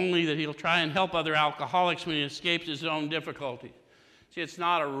hope only that he'll try and help other alcoholics when he escapes his own difficulties. See, it's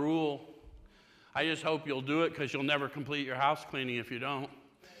not a rule. I just hope you'll do it, because you'll never complete your house cleaning if you don't.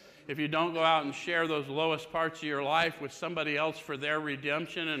 If you don't go out and share those lowest parts of your life with somebody else for their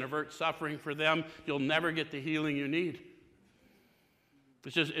redemption and avert suffering for them, you'll never get the healing you need.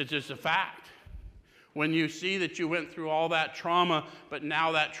 It's just a fact. When you see that you went through all that trauma, but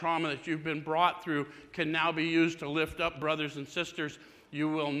now that trauma that you've been brought through can now be used to lift up brothers and sisters, you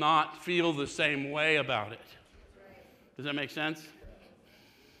will not feel the same way about it. Does that make sense?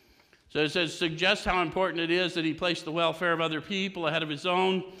 So it says, suggest how important it is that he place the welfare of other people ahead of his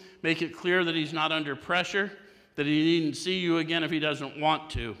own. Make it clear that he's not under pressure, that he needn't see you again if he doesn't want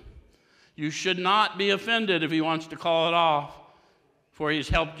to. You should not be offended if he wants to call it off, for he's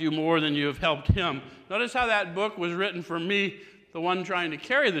helped you more than you have helped him. Notice how that book was written for me, the one trying to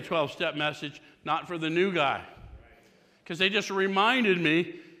carry the 12-step message, not for the new guy. Because they just reminded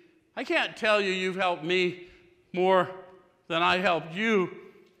me, I can't tell you you've helped me more than I helped you,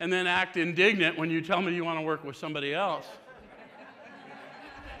 and then act indignant when you tell me you want to work with somebody else.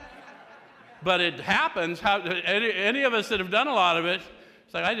 But it happens. Any of us that have done a lot of it,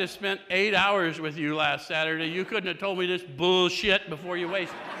 it's like, I just spent 8 hours with you last Saturday. You couldn't have told me this bullshit before you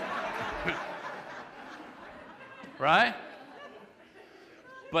wasted it. Right?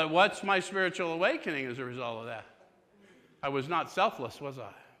 But what's my spiritual awakening as a result of that? I was not selfless, was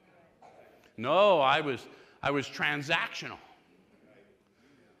I? No, I was transactional.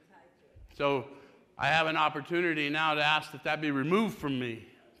 So I have an opportunity now to ask that be removed from me.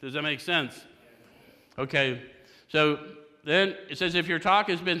 Does that make sense? Okay, so then it says, if your talk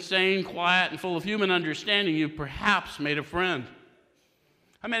has been sane, quiet, and full of human understanding, you've perhaps made a friend.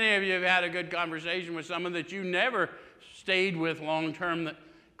 How many of you have had a good conversation with someone that you never stayed with long term, that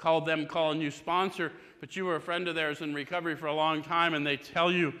calling you sponsor, but you were a friend of theirs in recovery for a long time, and they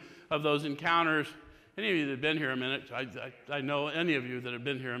tell you of those encounters? Any of you that have been here a minute, I know any of you that have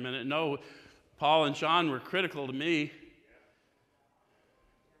been here a minute, know Paul and Sean were critical to me.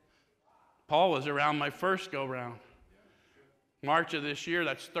 Paul was around my first go-round. March of this year,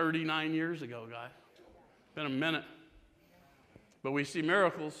 that's 39 years ago, guys. It's been a minute. But we see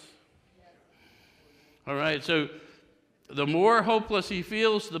miracles. All right, so the more hopeless he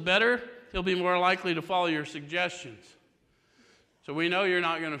feels, the better. He'll be more likely to follow your suggestions. So we know you're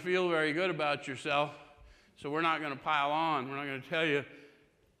not going to feel very good about yourself, so we're not going to pile on. We're not going to tell you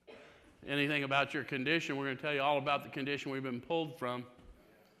anything about your condition. We're going to tell you all about the condition we've been pulled from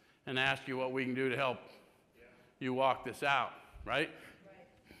and ask you what we can do to help you walk this out, right?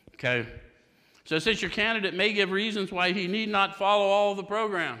 Okay. So since your candidate may give reasons why he need not follow all of the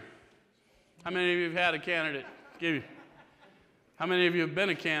program. How many of you have had a candidate? How many of you have been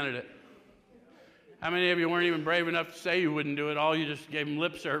a candidate? How many of you weren't even brave enough to say you wouldn't do it all? You just gave them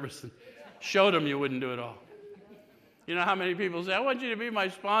lip service and showed them you wouldn't do it all. You know how many people say, I want you to be my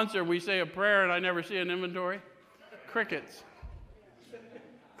sponsor. We say a prayer and I never see an inventory? Crickets.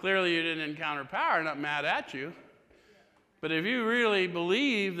 Clearly you didn't encounter power. I'm not mad at you. But if you really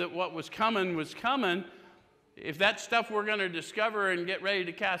believe that what was coming, if that stuff we're going to discover and get ready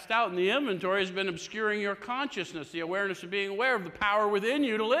to cast out in the inventory has been obscuring your consciousness, the awareness of being aware of the power within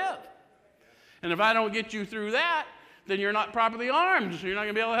you to live. And if I don't get you through that, then you're not properly armed, so you're not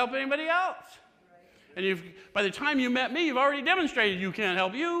going to be able to help anybody else. And by the time you met me, you've already demonstrated you can't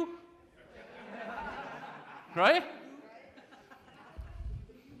help you. Right?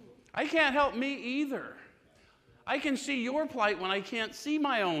 I can't help me either. I can see your plight when I can't see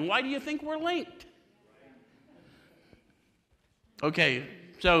my own. Why do you think we're linked? Okay,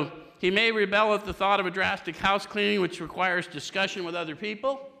 so he may rebel at the thought of a drastic house cleaning, which requires discussion with other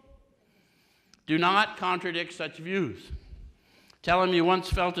people. Do not contradict such views. Tell him you once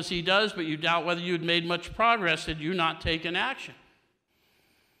felt as he does, but you doubt whether you'd made much progress had you not taken action.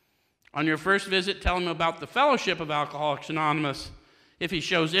 On your first visit, tell him about the fellowship of Alcoholics Anonymous. If he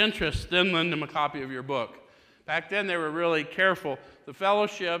shows interest, then lend him a copy of your book. Back then, they were really careful. The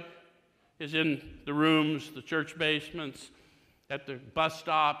fellowship is in the rooms, the church basements, at the bus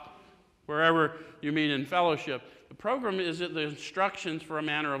stop, wherever you meet in fellowship. The program is the instructions for a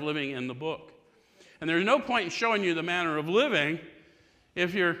manner of living in the book. And there's no point in showing you the manner of living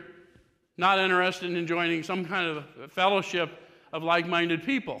if you're not interested in joining some kind of fellowship of like-minded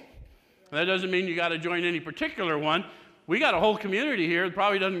people. And that doesn't mean you got to join any particular one. We got a whole community here that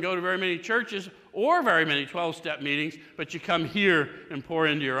probably doesn't go to very many churches or very many 12-step meetings, but you come here and pour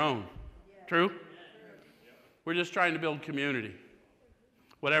into your own. True? We're just trying to build community,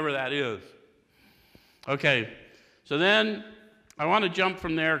 whatever that is. Okay, so then I want to jump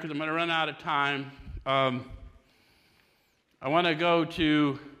from there because I'm going to run out of time. I want to go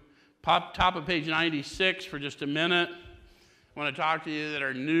to top of page 96 for just a minute. I want to talk to you that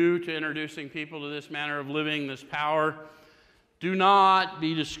are new to introducing people to this manner of living, this power. Do not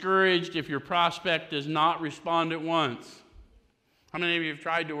be discouraged if your prospect does not respond at once. How many of you have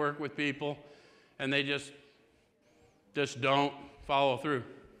tried to work with people and they just don't follow through?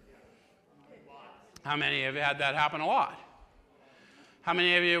 How many of you had that happen? A lot. How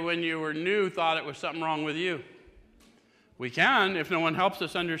many of you, when you were new, thought it was something wrong with you? We can, if no one helps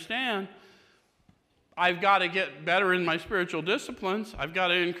us understand. I've got to get better in my spiritual disciplines. I've got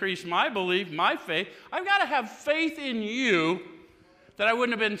to increase my belief, my faith. I've got to have faith in you that I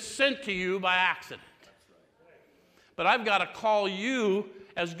wouldn't have been sent to you by accident. But I've got to call you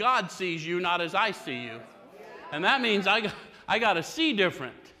as God sees you, not as I see you. And that means I got to see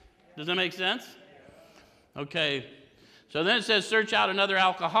different. Does that make sense? Okay. So then it says, search out another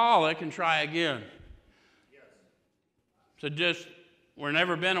alcoholic and try again. So we're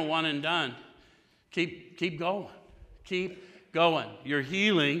never been a one and done. Keep going. Keep going. Your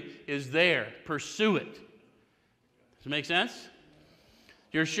healing is there. Pursue it. Does it make sense?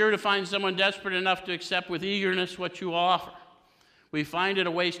 You're sure to find someone desperate enough to accept with eagerness what you offer. We find it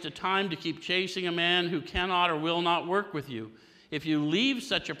a waste of time to keep chasing a man who cannot or will not work with you. If you leave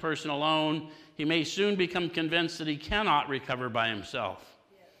such a person alone, he may soon become convinced that he cannot recover by himself.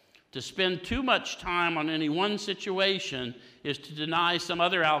 To spend too much time on any one situation is to deny some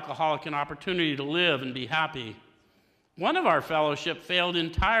other alcoholic an opportunity to live and be happy. One of our fellowship failed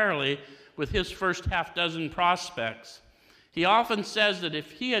entirely with his first half dozen prospects. He often says that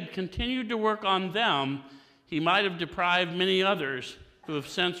if he had continued to work on them, he might have deprived many others who have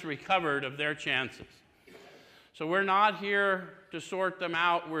since recovered of their chances. So we're not here to sort them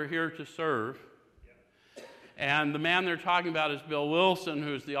out, we're here to serve. And the man they're talking about is Bill Wilson,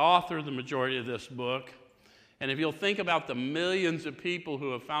 who's the author of the majority of this book. And if you'll think about the millions of people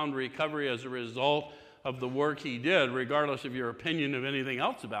who have found recovery as a result of the work he did, regardless of your opinion of anything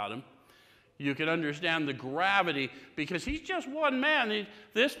else about him, you can understand the gravity, because he's just one man.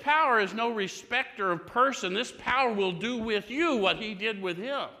 This power is no respecter of person. This power will do with you what he did with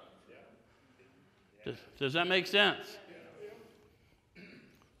him. Does that make sense?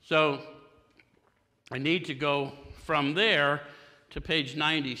 So I need to go from there to page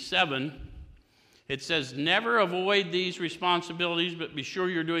 97. It says, never avoid these responsibilities, but be sure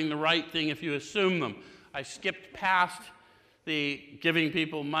you're doing the right thing if you assume them. I skipped past the giving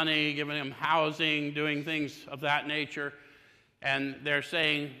people money, giving them housing, doing things of that nature. And they're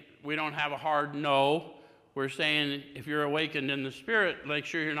saying, we don't have a hard no. We're saying, if you're awakened in the Spirit, make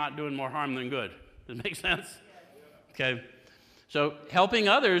sure you're not doing more harm than good. Does that make sense? Okay. So helping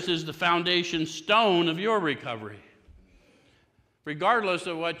others is the foundation stone of your recovery. Regardless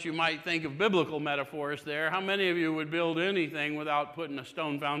of what you might think of biblical metaphors there, how many of you would build anything without putting a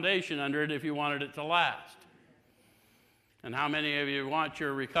stone foundation under it if you wanted it to last? And how many of you want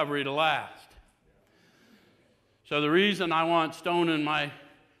your recovery to last? So the reason I want stone in my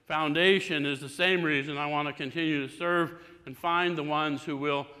foundation is the same reason I want to continue to serve and find the ones who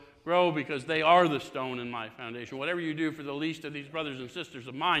will grow, because they are the stone in my foundation. Whatever you do for the least of these brothers and sisters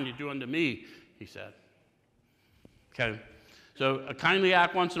of mine, you do unto me, he said. Okay, so a kindly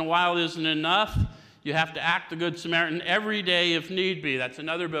act once in a while isn't enough. You have to act the Good Samaritan every day if need be. That's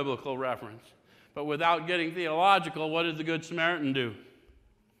another biblical reference. But without getting theological, what did the Good Samaritan do?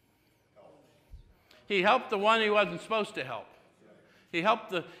 He helped the one he wasn't supposed to help. He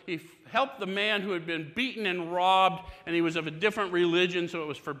helped the man who had been beaten and robbed, and he was of a different religion, so it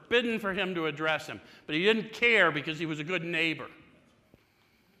was forbidden for him to address him. But he didn't care because he was a good neighbor.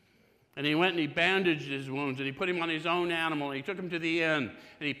 And he went and he bandaged his wounds, and he put him on his own animal, and he took him to the inn,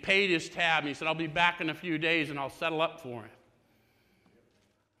 and he paid his tab, and he said, I'll be back in a few days, and I'll settle up for him.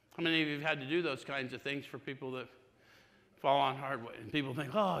 How many of you have had to do those kinds of things for people that fall on hard way? And people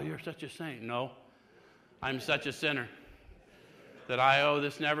think, oh, you're such a saint. No, I'm such a sinner that I owe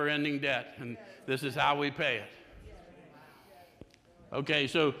this never-ending debt, and this is how we pay it. Okay,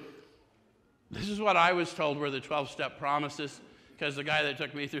 so this is what I was told were the 12-step promises, because the guy that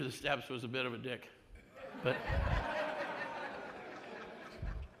took me through the steps was a bit of a dick. But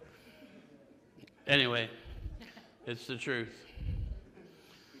anyway, it's the truth.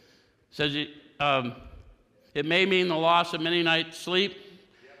 Says It may mean the loss of many nights' sleep,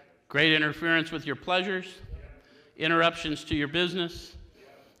 great interference with your pleasures, interruptions to your business.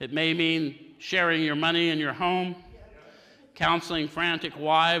 It may mean sharing your money in your home, counseling frantic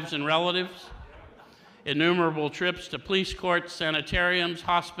wives and relatives, innumerable trips to police courts, sanitariums,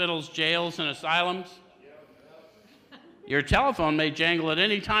 hospitals, jails, and asylums. Your telephone may jangle at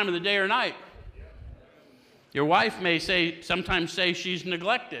any time of the day or night. Your wife may sometimes say she's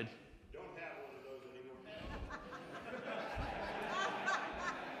neglected. Don't have one of those anymore.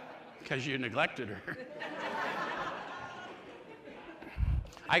 Because you neglected her.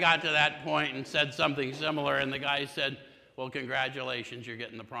 I got to that point and said something similar, and the guy said, well, congratulations, you're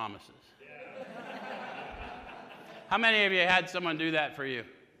getting the promises. How many of you had someone do that for you?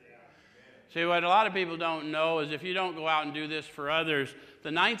 See, what a lot of people don't know is if you don't go out and do this for others, the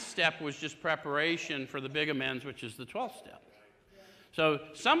 9th step was just preparation for the big amends, which is the 12th step. So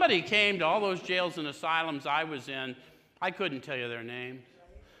somebody came to all those jails and asylums I was in. I couldn't tell you their names,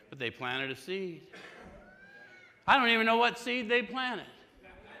 but they planted a seed. I don't even know what seed they planted,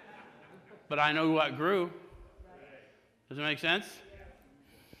 but I know what grew. Does it make sense?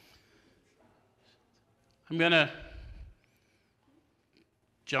 I'm going to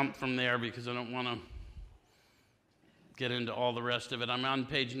jump from there because I don't want to get into all the rest of it. I'm on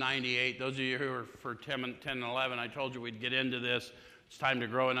page 98. Those of you who are for 10 and 11, I told you we'd get into this. It's time to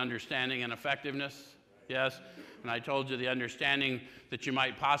grow in understanding and effectiveness. Yes? And I told you the understanding that you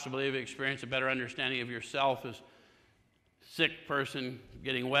might possibly have experienced a better understanding of yourself as a sick person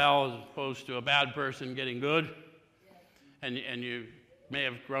getting well as opposed to a bad person getting good. And you may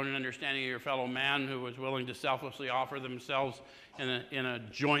have grown in understanding of your fellow man who was willing to selflessly offer themselves in a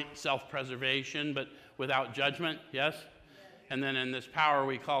joint self-preservation, but without judgment, yes? And then in this power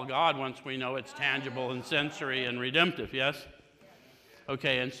we call God, once we know it's tangible and sensory and redemptive, yes?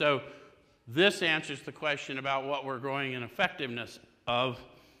 Okay, and so this answers the question about what we're growing in effectiveness of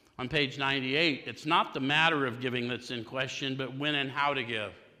on page 98. It's not the matter of giving that's in question, but when and how to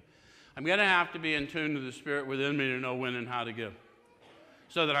give. I'm going to have to be in tune to the Spirit within me to know when and how to give,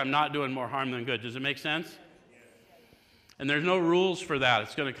 so that I'm not doing more harm than good. Does it make sense? And there's no rules for that.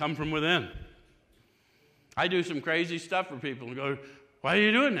 It's going to come from within. I do some crazy stuff for people and go, why are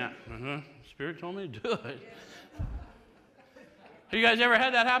you doing that? The Spirit told me to do it. Have you guys ever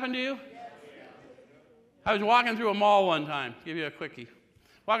had that happen to you? I was walking through a mall one time. Give you a quickie.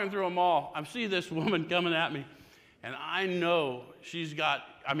 Walking through a mall. I see this woman coming at me, and I know she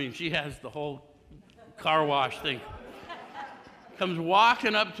has the whole car wash thing. Comes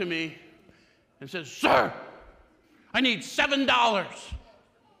walking up to me and says, sir, I need $7.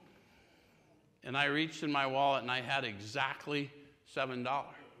 And I reached in my wallet and I had exactly $7.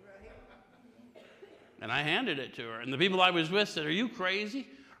 And I handed it to her. And the people I was with said, are you crazy?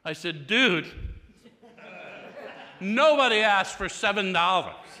 I said, dude, nobody asked for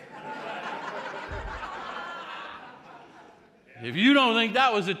 $7. If you don't think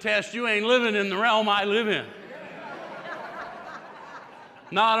that was a test, you ain't living in the realm I live in.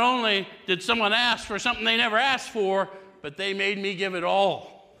 Not only did someone ask for something they never asked for, but they made me give it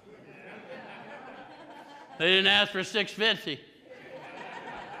all. They didn't ask for $6.50.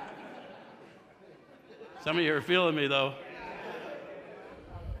 Some of you are feeling me, though.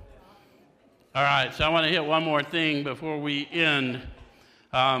 All right, so I want to hit one more thing before we end.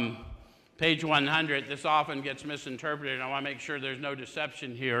 Page 100, this often gets misinterpreted, and I want to make sure there's no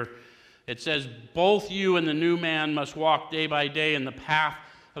deception here. It says, both you and the new man must walk day by day in the path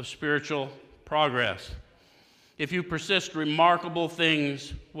of spiritual progress. If you persist, remarkable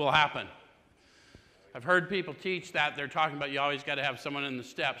things will happen. I've heard people teach that. They're talking about you always got to have someone in the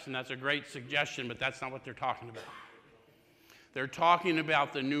steps, and that's a great suggestion, but that's not what they're talking about. They're talking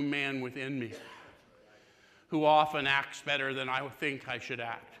about the new man within me, who often acts better than I think I should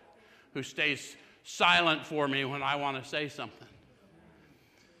act, who stays silent for me when I want to say something.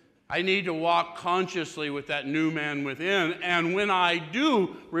 I need to walk consciously with that new man within, and when I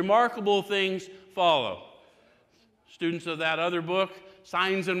do, remarkable things follow. Students of that other book,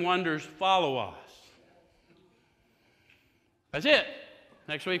 signs and wonders follow us. That's it.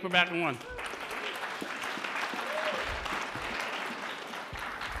 Next week we're back in 1.